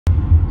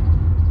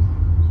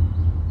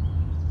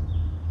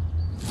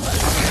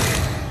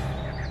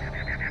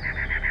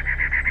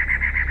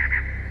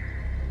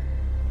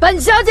本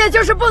小姐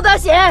就是不得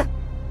闲。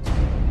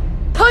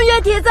藤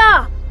原蹄子，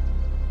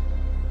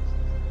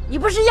你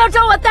不是要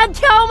找我单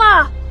挑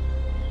吗？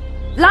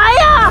来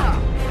呀！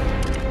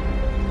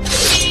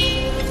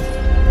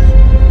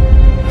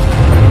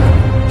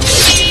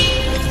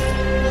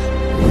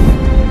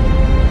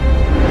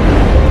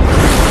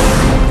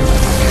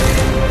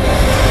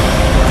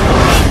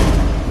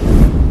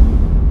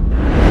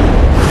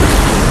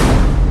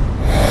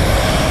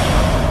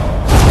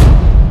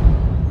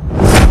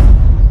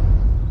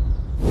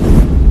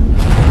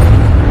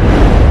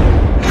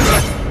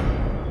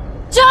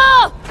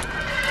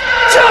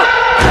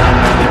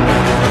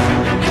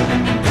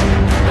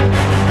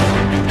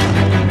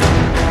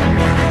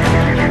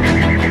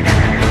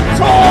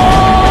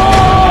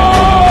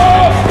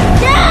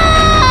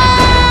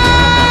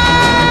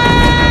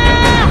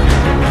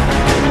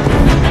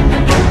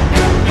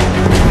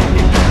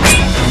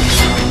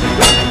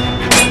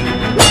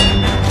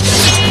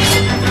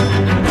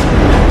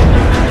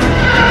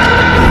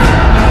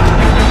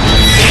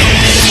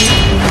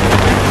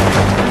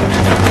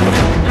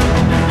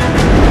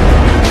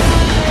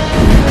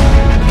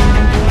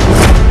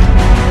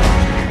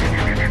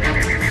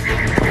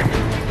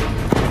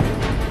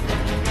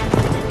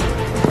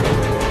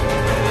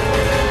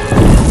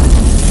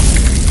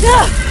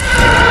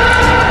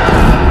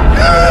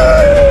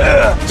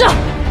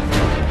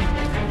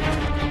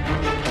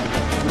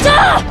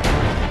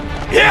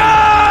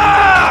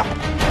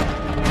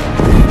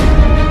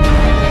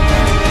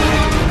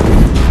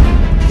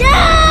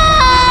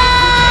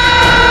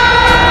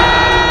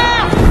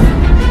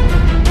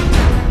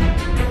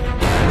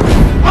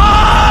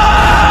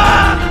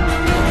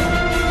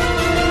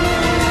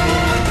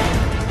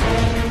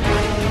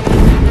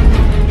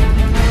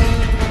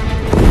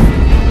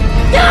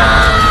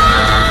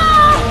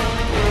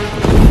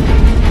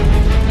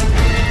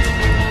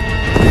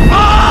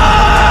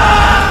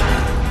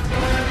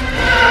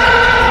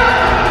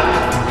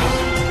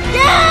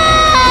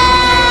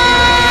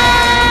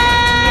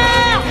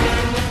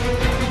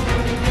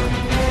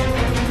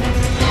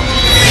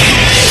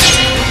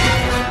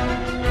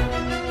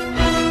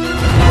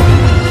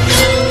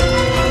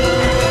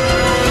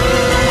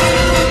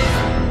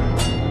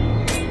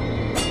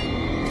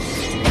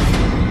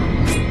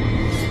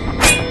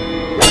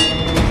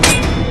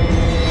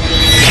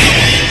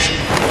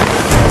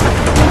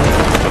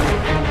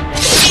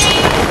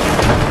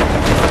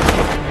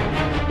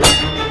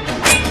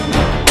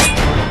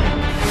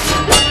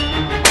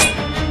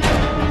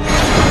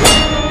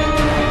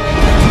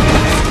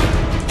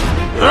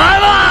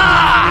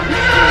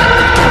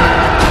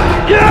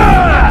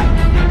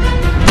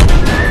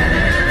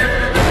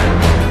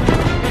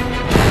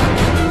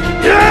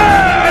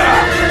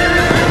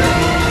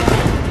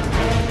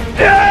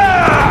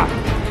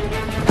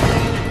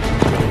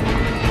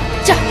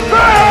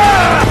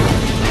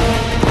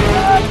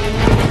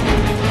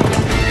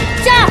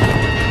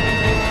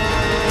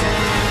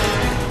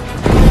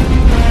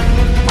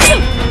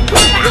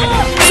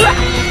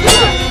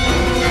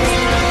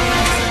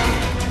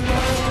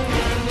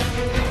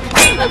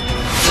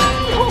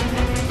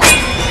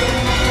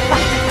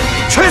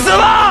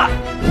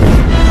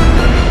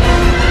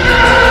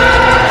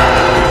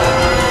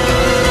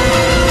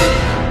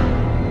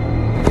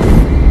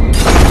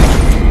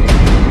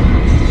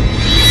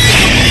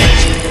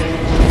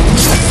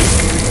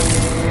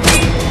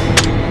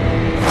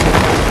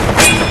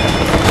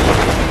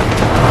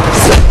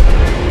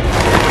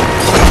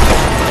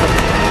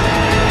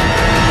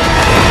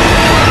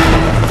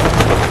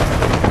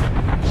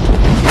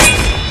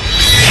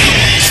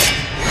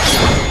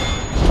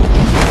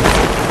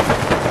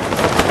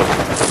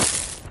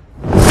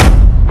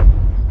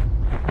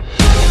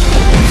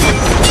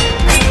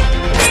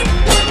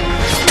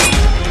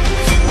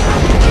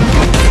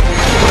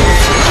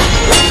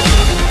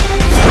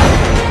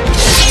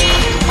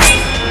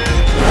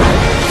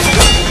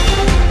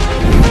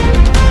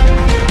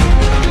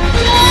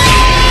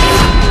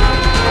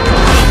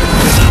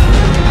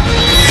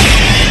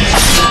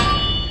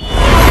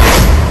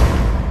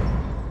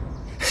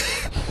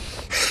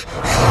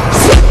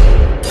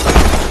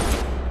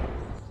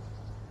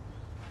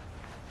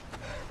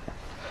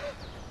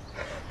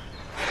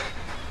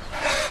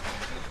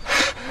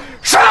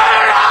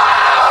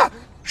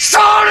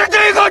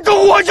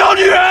我小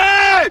女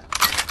人，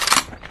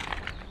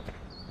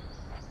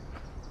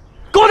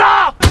给我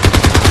打！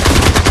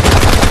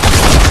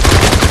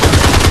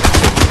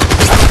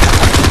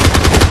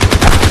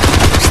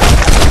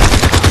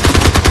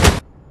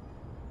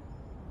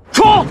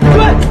冲！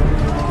对！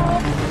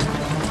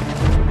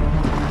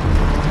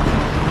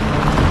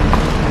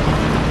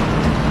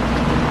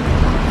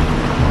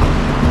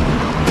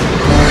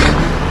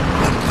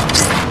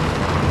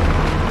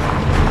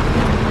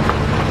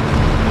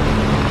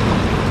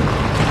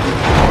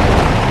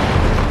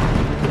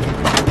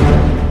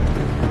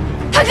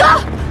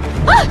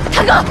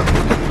大哥，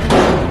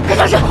快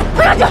上去，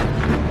快上去！打！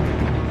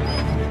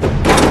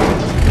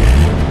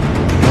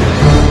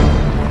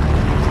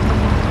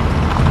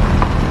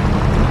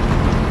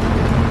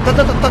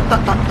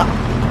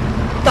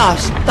大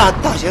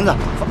贤子，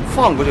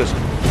放过这是，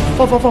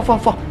放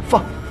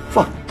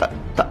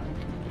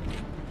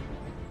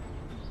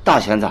大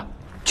贤子，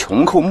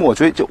穷寇莫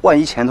追，这万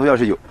一前头要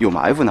是有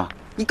埋伏呢？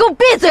你给我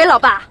闭嘴，老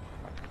爸！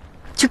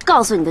去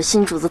告诉你的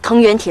新主子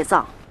藤原铁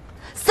藏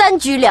，3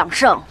局2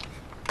胜，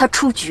他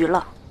出局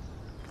了。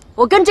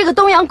我跟这个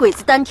东洋鬼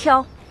子单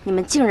挑，你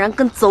们竟然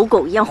跟走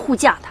狗一样护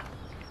驾他，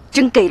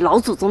真给老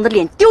祖宗的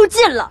脸丢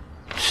尽了。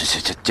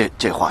是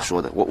这话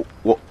说的，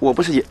我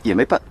不是也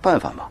没办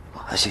法吗？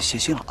啊，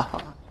行了啊，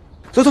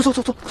走，滚！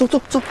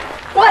走。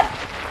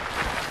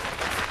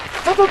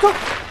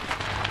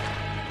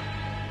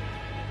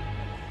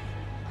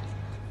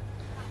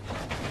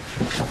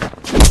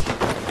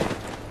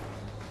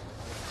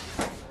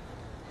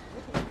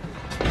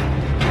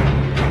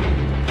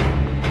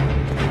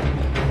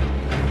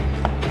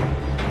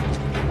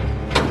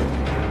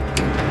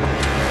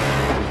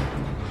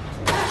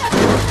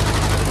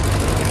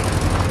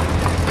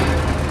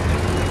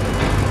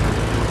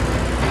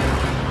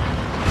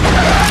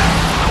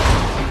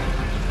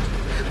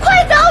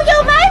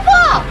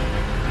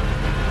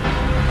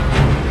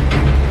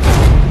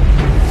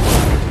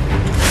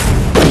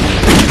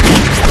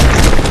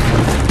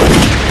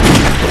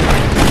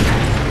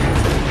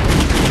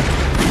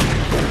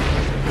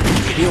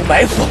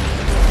埋伏，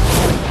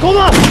狗子，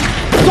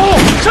走，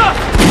是。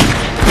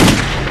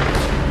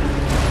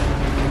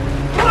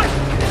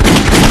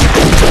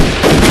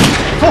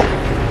走。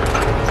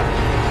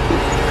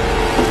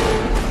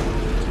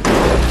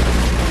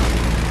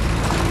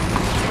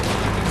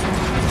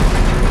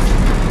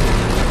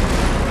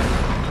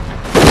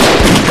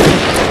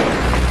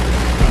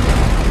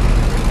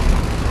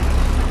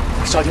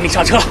少经理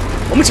上车，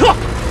我们撤。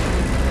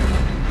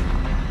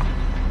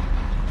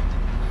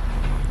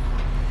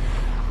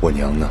我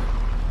娘呢？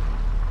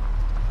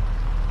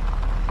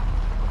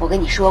我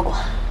跟你说过，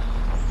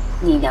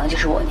你娘就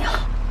是我娘，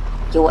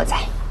有我在，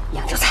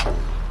娘就在。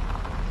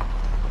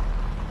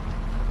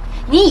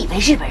你以为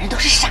日本人都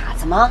是傻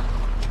子吗？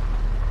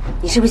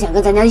你是不是想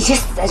跟咱娘一起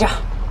死在这儿？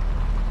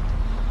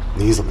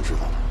你怎么知道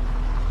的？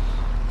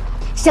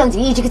向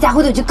景义这个家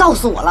伙都已经告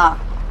诉我了。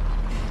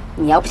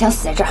你要不想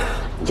死在这儿，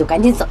你就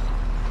赶紧走，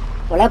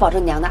我来保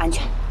证娘的安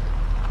全。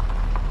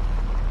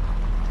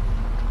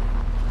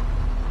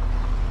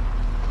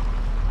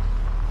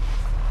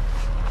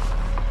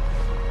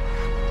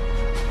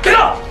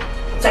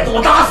再给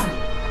我打死你！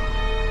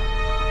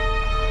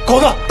狗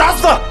子，打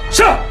死他！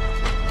是。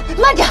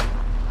慢着，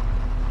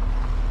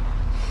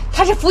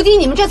他是伏击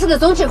你们这次的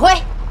总指挥，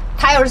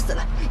他要是死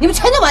了，你们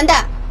全都完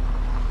蛋。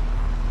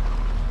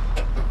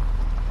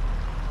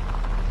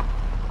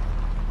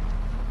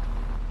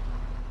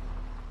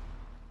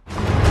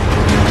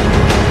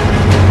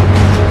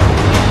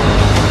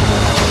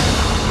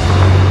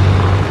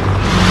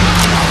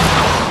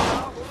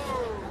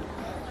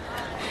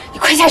你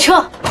快下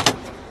车！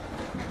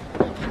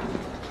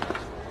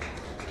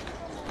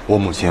我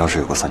母亲要是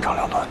有个3长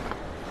2短，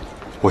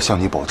我向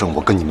你保证，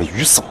我跟你们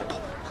鱼死网破。